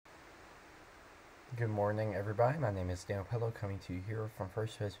Good morning, everybody. My name is Daniel Pello, coming to you here from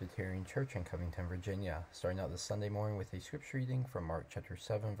First Presbyterian Church in Covington, Virginia. Starting out this Sunday morning with a scripture reading from Mark chapter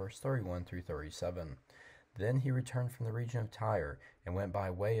 7, verse 31 through 37. Then he returned from the region of Tyre and went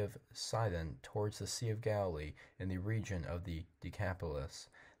by way of Sidon towards the Sea of Galilee in the region of the Decapolis.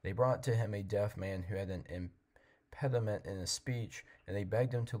 They brought to him a deaf man who had an impediment in his speech, and they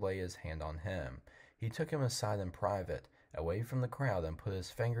begged him to lay his hand on him. He took him aside in private, away from the crowd, and put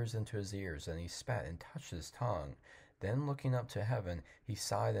his fingers into his ears, and he spat and touched his tongue. Then, looking up to heaven, he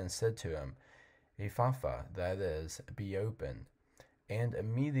sighed and said to him, Ephphatha, that is, be opened. And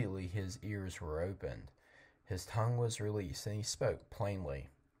immediately his ears were opened. His tongue was released, and he spoke plainly.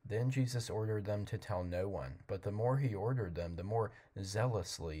 Then Jesus ordered them to tell no one, but the more he ordered them, the more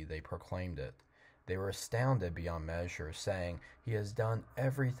zealously they proclaimed it. They were astounded beyond measure, saying, He has done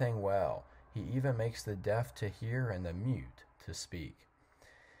everything well. He even makes the deaf to hear and the mute to speak.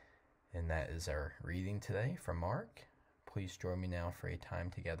 And that is our reading today from Mark. Please join me now for a time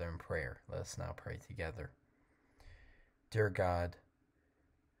together in prayer. Let us now pray together. Dear God,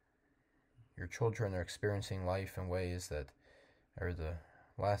 your children are experiencing life in ways that are the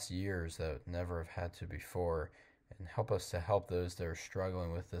last years that never have had to before, and help us to help those that are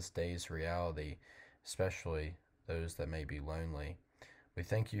struggling with this day's reality, especially those that may be lonely. We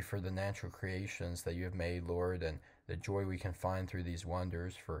thank you for the natural creations that you have made, Lord, and the joy we can find through these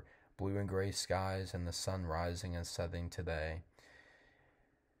wonders, for blue and gray skies and the sun rising and setting today.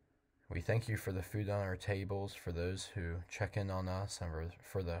 We thank you for the food on our tables, for those who check in on us, and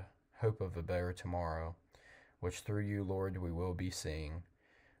for the hope of a better tomorrow, which through you, Lord, we will be seeing.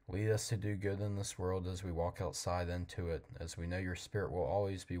 Lead us to do good in this world as we walk outside into it, as we know your Spirit will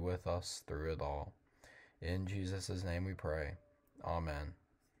always be with us through it all. In Jesus' name we pray. Amen.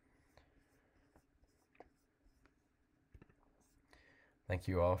 Thank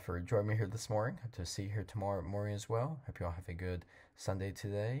you all for joining me here this morning. Hope to see you here tomorrow morning as well. Hope you all have a good Sunday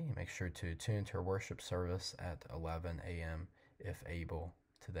today. Make sure to tune into our worship service at 11 a.m. if able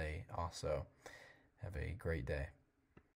today also. Have a great day.